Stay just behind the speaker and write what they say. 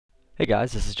Hey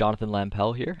guys, this is Jonathan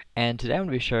Lampel here, and today I'm going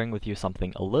to be sharing with you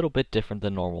something a little bit different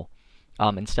than normal.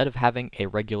 Instead of having a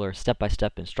regular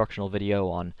step-by-step instructional video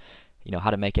on, how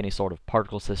to make any sort of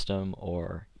particle system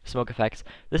or smoke effects,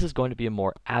 this is going to be a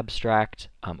more abstract,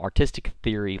 artistic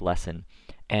theory lesson.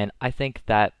 And I think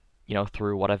that,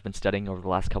 through what I've been studying over the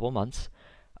last couple months,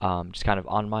 just kind of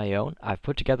on my own, I've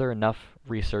put together enough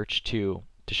research to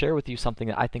share with you something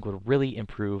that I think would really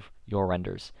improve your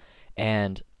renders.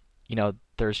 And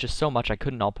there's just so much I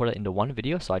couldn't all put it into one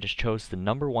video, so I just chose the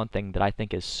number one thing that I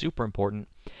think is super important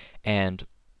and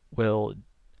will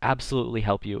absolutely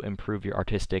help you improve your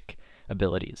artistic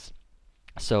abilities.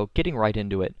 So getting right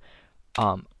into it,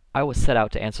 I was set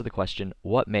out to answer the question,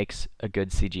 what makes a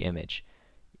good CG image?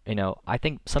 I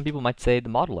think some people might say the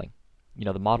modeling.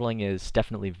 The modeling is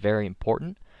definitely very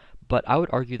important, but I would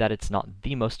argue that it's not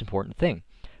the most important thing,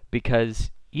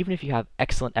 because even if you have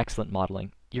excellent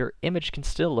modeling, your image can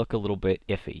still look a little bit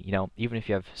iffy. Even if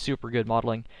you have super good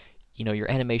modeling,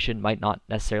 your animation might not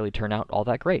necessarily turn out all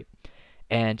that great.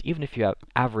 And even if you have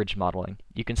average modeling,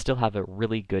 you can still have a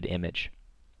really good image.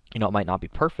 It might not be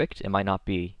perfect, it might not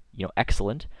be,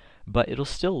 excellent, but it'll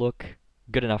still look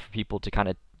good enough for people to kind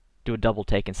of do a double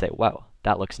take and say, wow,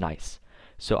 that looks nice.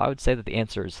 So I would say that the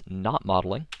answer is not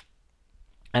modeling.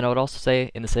 And I would also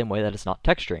say in the same way that it's not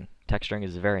texturing. Texturing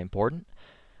is very important,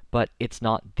 but it's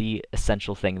not the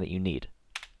essential thing that you need.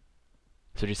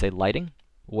 So would you say lighting?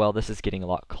 Well, this is getting a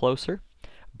lot closer,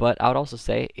 but I would also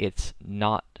say it's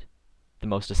not the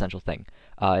most essential thing.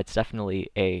 It's definitely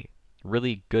a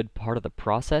really good part of the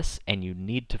process, and you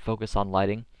need to focus on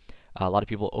lighting. A lot of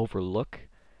people overlook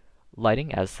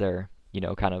lighting as their,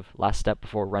 kind of last step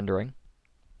before rendering,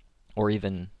 or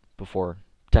even before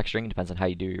texturing. It depends on how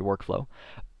you do your workflow.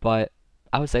 But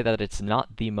I would say that it's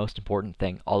not the most important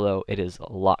thing, although it is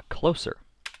a lot closer.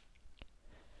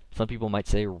 Some people might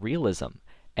say realism,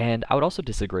 and I would also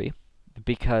disagree,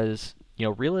 because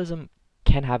realism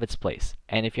can have its place,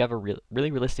 and if you have a really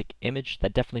realistic image,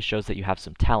 that definitely shows that you have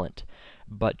some talent.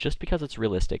 But just because it's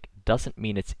realistic doesn't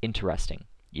mean it's interesting.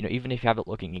 Even if you have it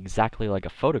looking exactly like a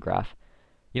photograph,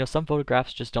 some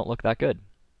photographs just don't look that good.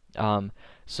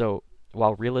 So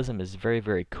while realism is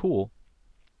very cool,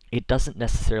 it doesn't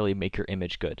necessarily make your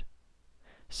image good.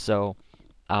 So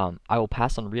I will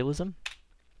pass on realism,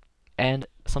 and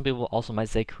some people also might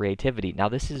say creativity. Now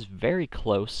this is very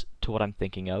close to what I'm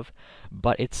thinking of,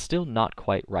 but it's still not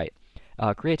quite right.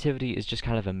 Creativity is just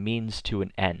kind of a means to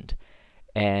an end,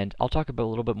 and I'll talk a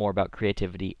little bit more about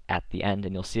creativity at the end,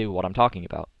 and you'll see what I'm talking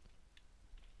about.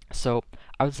 So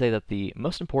I would say that the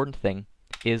most important thing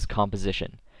is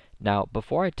composition. Now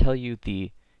before I tell you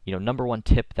the number one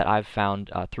tip that I've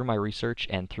found through my research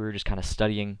and through just kind of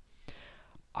studying,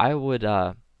 I'm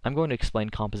going to explain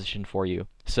composition for you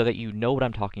so that you know what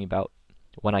I'm talking about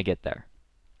when I get there.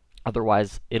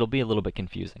 Otherwise, it'll be a little bit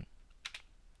confusing.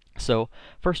 So,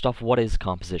 first off, what is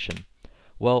composition?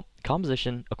 Well,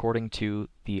 composition, according to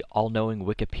the all-knowing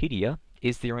Wikipedia,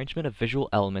 is the arrangement of visual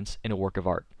elements in a work of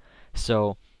art.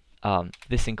 So,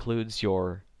 this includes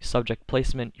your subject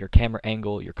placement, your camera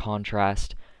angle, your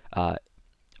contrast,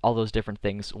 all those different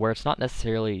things, where it's not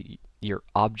necessarily your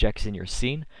objects in your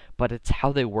scene, but it's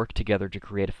how they work together to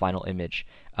create a final image.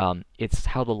 It's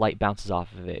how the light bounces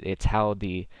off of it. It's how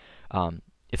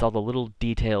it's all the little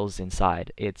details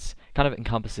inside. It's kind of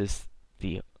encompasses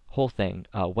the whole thing.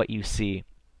 What you see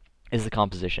is the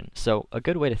composition. So a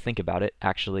good way to think about it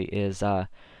actually is, the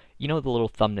little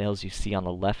thumbnails you see on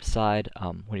the left side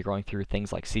when you're going through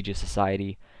things like CG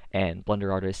Society and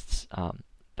Blender Artists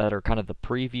that are kind of the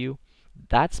preview.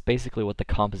 That's basically what the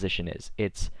composition is.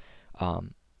 It's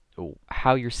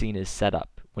how your scene is set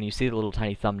up. When you see the little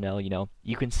tiny thumbnail,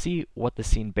 you can see what the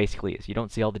scene basically is. You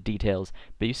don't see all the details,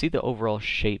 but you see the overall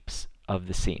shapes of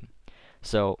the scene.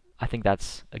 So I think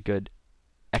that's a good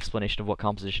explanation of what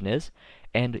composition is.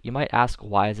 And you might ask,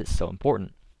 why is it so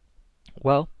important?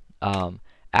 Well,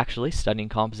 actually, studying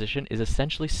composition is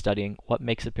essentially studying what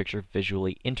makes a picture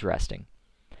visually interesting.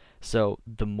 So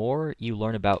the more you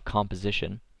learn about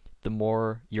composition, the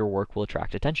more your work will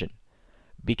attract attention.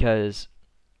 Because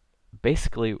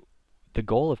basically, the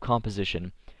goal of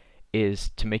composition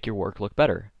is to make your work look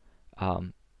better.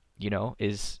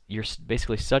 Is you're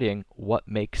basically studying what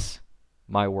makes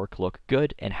my work look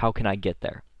good and how can I get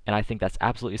there. And I think that's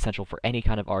absolutely essential for any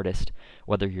kind of artist,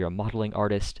 whether you're a modeling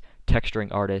artist, texturing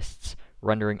artists,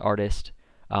 rendering artist,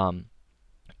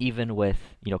 even with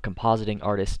compositing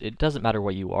artists. It doesn't matter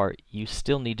what you are, you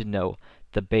still need to know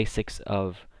the basics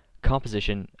of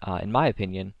composition, in my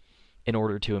opinion, in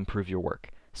order to improve your work.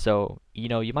 So,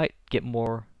 you might get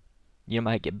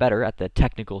better at the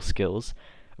technical skills,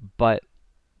 but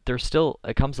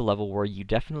it comes a level where you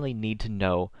definitely need to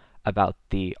know about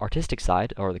the artistic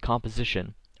side or the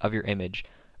composition of your image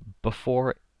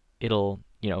before it'll,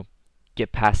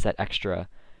 get past that extra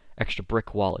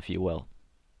brick wall, if you will.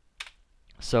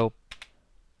 So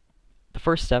the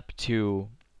first step to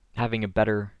having a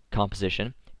better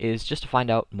composition is just to find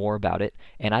out more about it,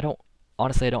 and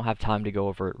honestly, I don't have time to go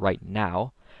over it right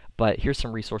now, but here's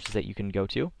some resources that you can go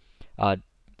to.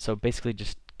 So basically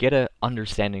just get an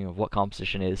understanding of what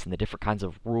composition is and the different kinds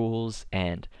of rules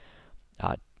and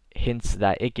hints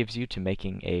that it gives you to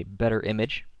making a better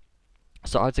image.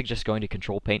 So I would suggest going to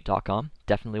controlpaint.com,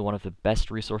 definitely one of the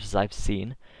best resources I've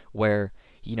seen, where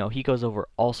he goes over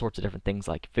all sorts of different things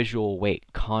like visual weight,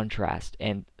 contrast,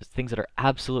 and things that are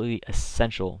absolutely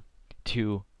essential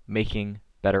to making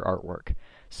better artwork.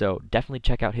 So definitely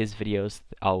check out his videos.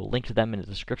 I'll link to them in the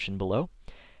description below,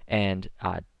 and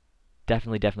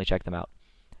definitely check them out.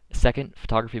 Second,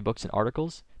 photography books and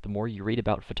articles. The more you read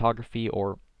about photography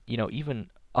or even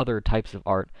other types of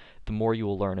art, the more you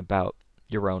will learn about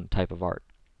your own type of art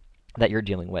that you're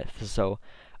dealing with. So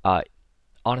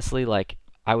honestly, like,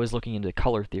 I was looking into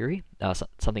color theory,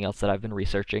 something else that I've been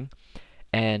researching,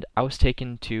 and I was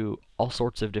taken to all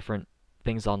sorts of different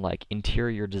things on like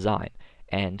interior design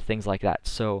and things like that.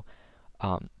 So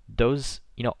those,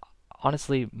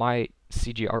 honestly, my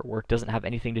CG artwork doesn't have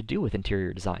anything to do with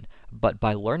interior design, but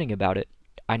by learning about it,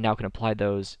 I now can apply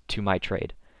those to my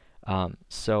trade.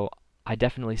 So I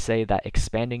definitely say that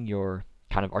expanding your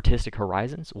kind of artistic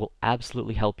horizons will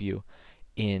absolutely help you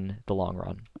in the long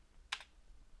run.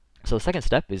 So the second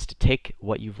step is to take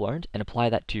what you've learned and apply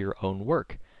that to your own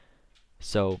work.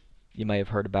 So you may have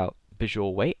heard about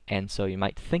visual weight, and so you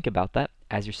might think about that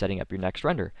as you're setting up your next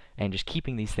render, and just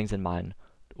keeping these things in mind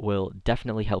will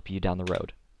definitely help you down the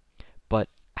road. But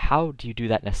how do you do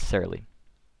that necessarily?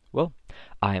 Well,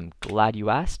 I am glad you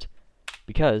asked,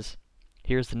 because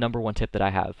here's the #1 tip that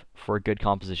I have for a good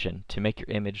composition to make your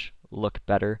image look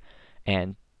better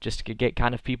and just to get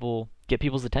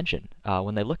people's attention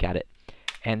when they look at it.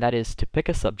 And that is to pick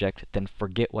a subject, then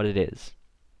forget what it is.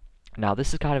 Now,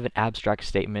 this is kind of an abstract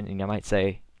statement, and you might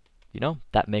say,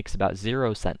 that makes about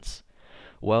 0 sense.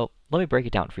 Well, let me break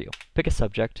it down for you. Pick a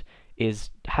subject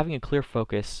is having a clear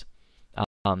focus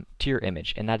to your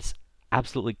image, and that's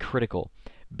absolutely critical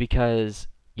because,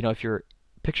 if your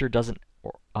picture doesn't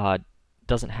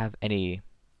have any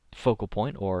focal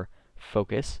point or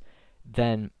focus,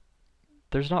 then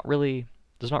there's not really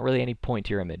any point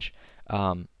to your image.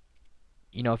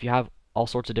 If you have all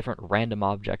sorts of different random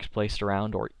objects placed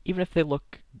around, or even if they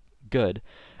look good,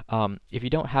 if you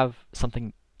don't have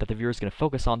something that the viewer is going to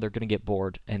focus on, they're going to get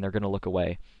bored and they're going to look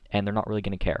away, and they're not really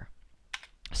going to care.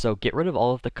 So get rid of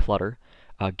all of the clutter,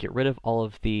 get rid of all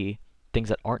of the things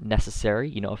that aren't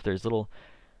necessary. If there's little,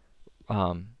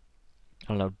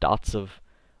 dots of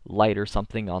light or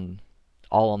something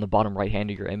all on the bottom right hand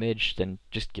of your image, then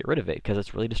just get rid of it because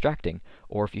it's really distracting.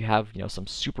 Or if you have, some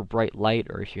super bright light,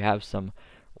 or if you have some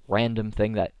random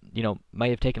thing that, may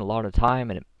have taken a lot of time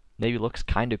and it maybe looks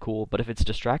kind of cool, but if it's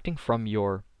distracting from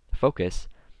your focus,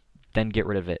 then get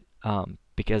rid of it,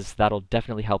 because that'll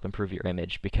definitely help improve your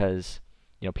image, because,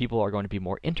 people are going to be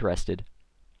more interested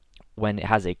when it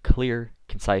has a clear,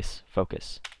 concise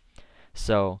focus.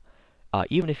 So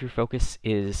even if your focus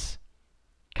is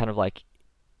kind of like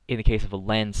in the case of a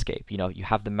landscape, you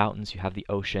have the mountains, you have the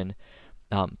ocean,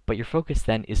 but your focus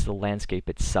then is the landscape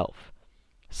itself.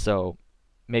 So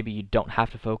maybe you don't have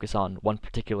to focus on one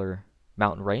particular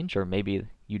mountain range, or maybe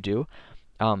you do,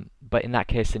 but in that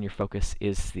case, then your focus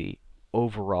is the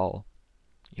overall,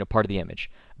 part of the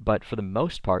image. But for the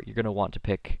most part, you're going to want to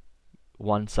pick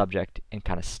one subject and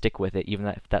kind of stick with it, even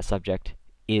if that subject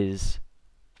is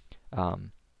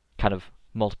kind of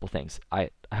multiple things. I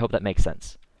hope that makes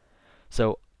sense.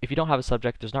 So if you don't have a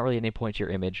subject, there's not really any point to your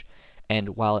image,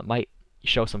 and while it might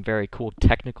show some very cool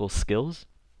technical skills,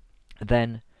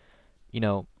 then,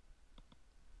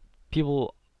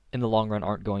 people in the long run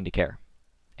aren't going to care.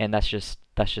 And that's just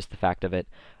the fact of it.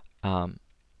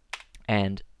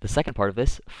 And the second part of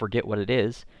this, forget what it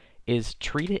is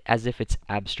treat it as if it's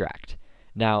abstract.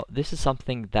 Now, this is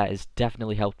something that has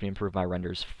definitely helped me improve my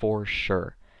renders for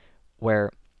sure.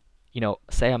 Where,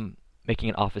 say I'm making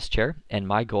an office chair, and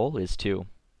my goal is to,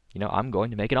 I'm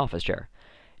going to make an office chair.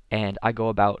 And I go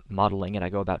about modeling it, I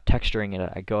go about texturing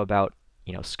it, I go about,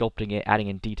 sculpting it, adding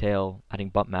in detail, adding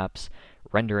bump maps,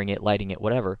 rendering it, lighting it,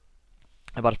 whatever.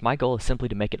 But if my goal is simply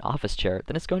to make an office chair,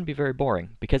 then it's going to be very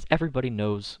boring, because everybody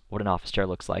knows what an office chair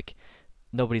looks like.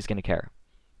 Nobody's going to care.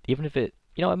 Even if it,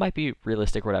 it might be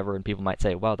realistic or whatever, and people might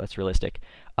say, wow, that's realistic.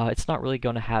 It's not really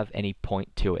going to have any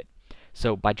point to it.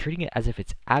 So by treating it as if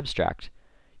it's abstract,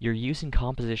 you're using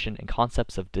composition and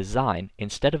concepts of design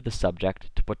instead of the subject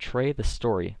to portray the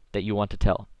story that you want to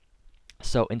tell.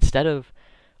 So instead of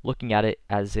looking at it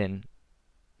as in,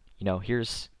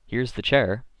 here's the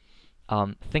chair,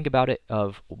 think about it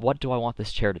of what do I want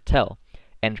this chair to tell,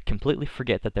 and completely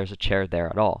forget that there's a chair there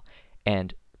at all,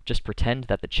 and just pretend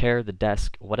that the chair, the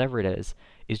desk, whatever it is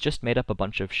just made up a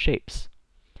bunch of shapes,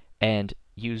 and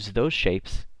use those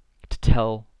shapes to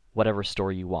tell whatever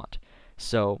story you want.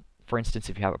 So, for instance,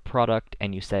 if you have a product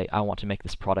and you say, I want to make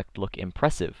this product look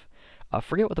impressive,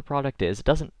 forget what the product is. It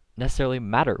doesn't necessarily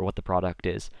matter what the product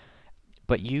is,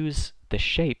 but use the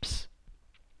shapes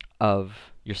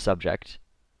of your subject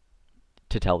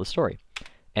to tell the story.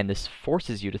 And this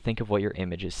forces you to think of what your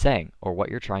image is saying, or what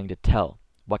you're trying to tell,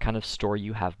 what kind of story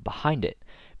you have behind it.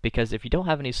 Because if you don't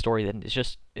have any story, then it's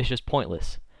just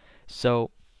pointless.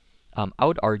 So I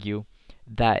would argue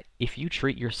that if you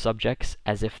treat your subjects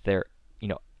as if they're,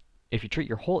 if you treat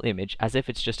your whole image as if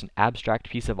it's just an abstract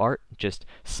piece of art, just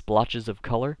splotches of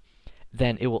color,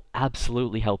 then it will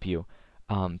absolutely help you,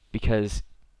 because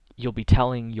you'll be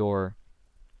telling your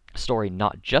story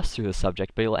not just through the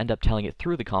subject, but you'll end up telling it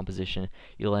through the composition.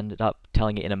 You'll end up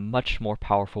telling it in a much more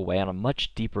powerful way, on a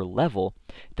much deeper level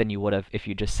than you would have if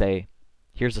you just say,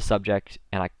 here's a subject,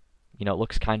 and it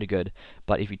looks kind of good.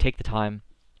 But if you take the time,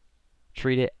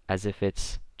 treat it as if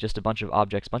it's just a bunch of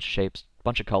objects, bunch of shapes,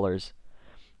 bunch of colors,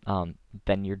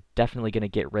 then you're definitely going to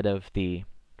get rid of the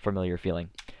familiar feeling.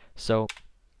 So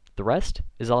the rest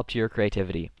is all up to your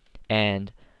creativity.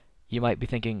 And you might be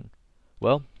thinking,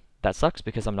 well, that sucks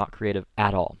because I'm not creative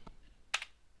at all.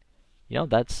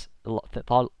 That's a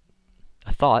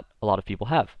thought a lot of people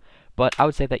have. But I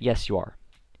would say that yes, you are.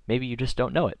 Maybe you just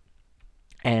don't know it.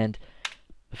 And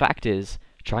the fact is,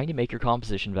 trying to make your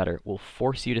composition better will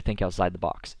force you to think outside the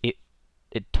box. It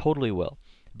totally will.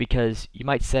 Because you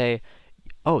might say,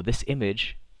 oh, this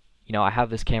image, I have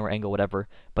this camera angle, whatever,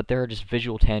 but there are just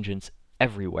visual tangents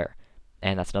everywhere.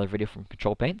 And that's another video from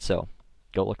Control Paint, so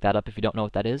go look that up if you don't know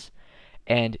what that is.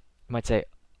 And you might say,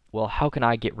 well, how can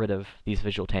I get rid of these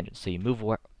visual tangents? So you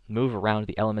move around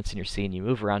the elements in your scene, you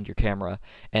move around your camera,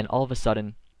 and all of a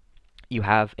sudden you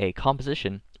have a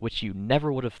composition which you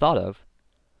never would have thought of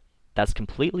that's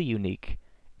completely unique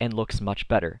and looks much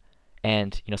better.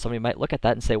 And somebody might look at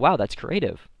that and say, wow, that's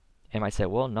creative. And might say,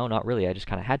 well, no, not really, I just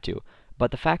kind of had to.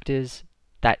 But the fact is,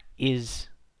 that is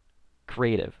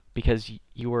creative, because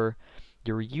you're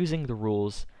using the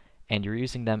rules and you're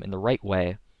using them in the right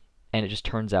way, and it just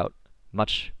turns out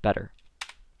much better.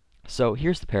 So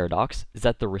here's the paradox, is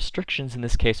that the restrictions in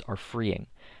this case are freeing.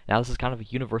 Now this is kind of a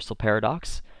universal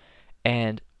paradox,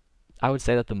 and I would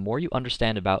say that the more you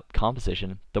understand about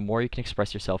composition, the more you can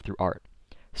express yourself through art.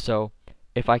 So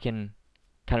if I can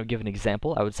kind of give an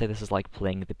example, I would say this is like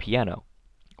playing the piano,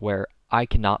 where I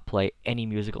cannot play any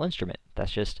musical instrument.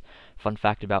 That's just fun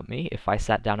fact about me. If I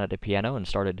sat down at a piano and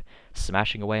started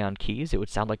smashing away on keys, it would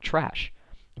sound like trash.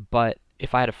 But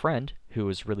if I had a friend who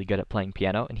was really good at playing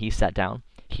piano and he sat down,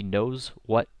 he knows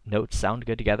what notes sound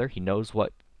good together, he knows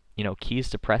what, keys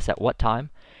to press at what time,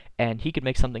 and he could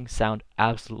make something sound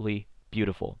absolutely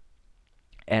beautiful.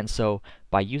 And so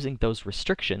by using those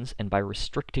restrictions and by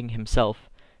restricting himself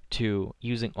to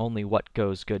using only what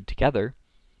goes good together,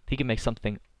 he can make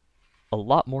something a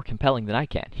lot more compelling than I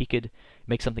can. He could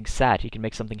make something sad, he could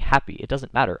make something happy. It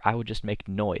doesn't matter. I would just make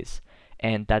noise.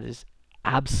 And that is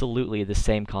absolutely the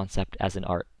same concept as in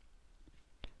art.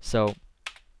 So,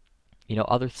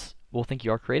 others will think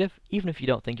you are creative. Even if you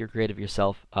don't think you're creative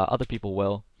yourself, other people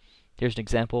will. Here's an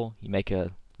example. You make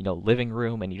a living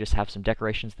room and you just have some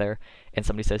decorations there, and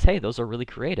somebody says, hey, those are really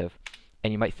creative.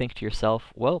 And you might think to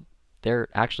yourself, well, they're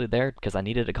actually there because I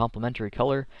needed a complementary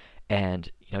color, and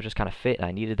just kind of fit, and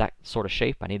I needed that sort of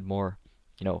shape. I need more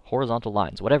horizontal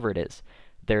lines, whatever it is.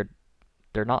 They're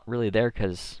not really there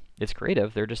because it's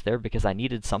creative, they're just there because I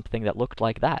needed something that looked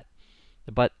like that.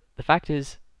 But the fact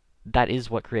is, that is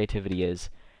what creativity is,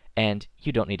 and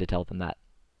you don't need to tell them that.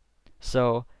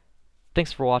 So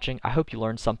thanks for watching. I hope you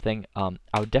learned something.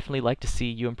 I would definitely like to see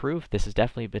you improve. This has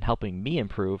definitely been helping me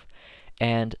improve,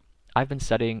 and I've been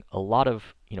studying a lot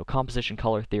of composition,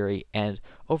 color theory, and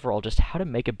overall just how to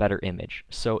make a better image.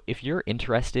 So if you're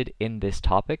interested in this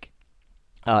topic,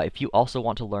 if you also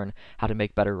want to learn how to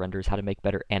make better renders, how to make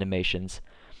better animations,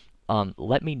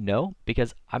 let me know,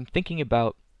 because I'm thinking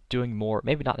about doing more,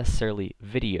 maybe not necessarily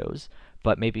videos,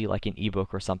 but maybe like an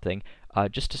ebook or something,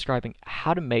 just describing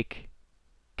how to make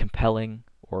compelling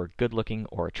or good-looking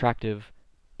or attractive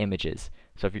images.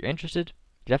 So if you're interested,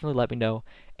 definitely let me know,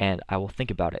 and I will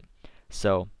think about it.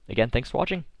 So again, thanks for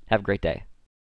watching. Have a great day.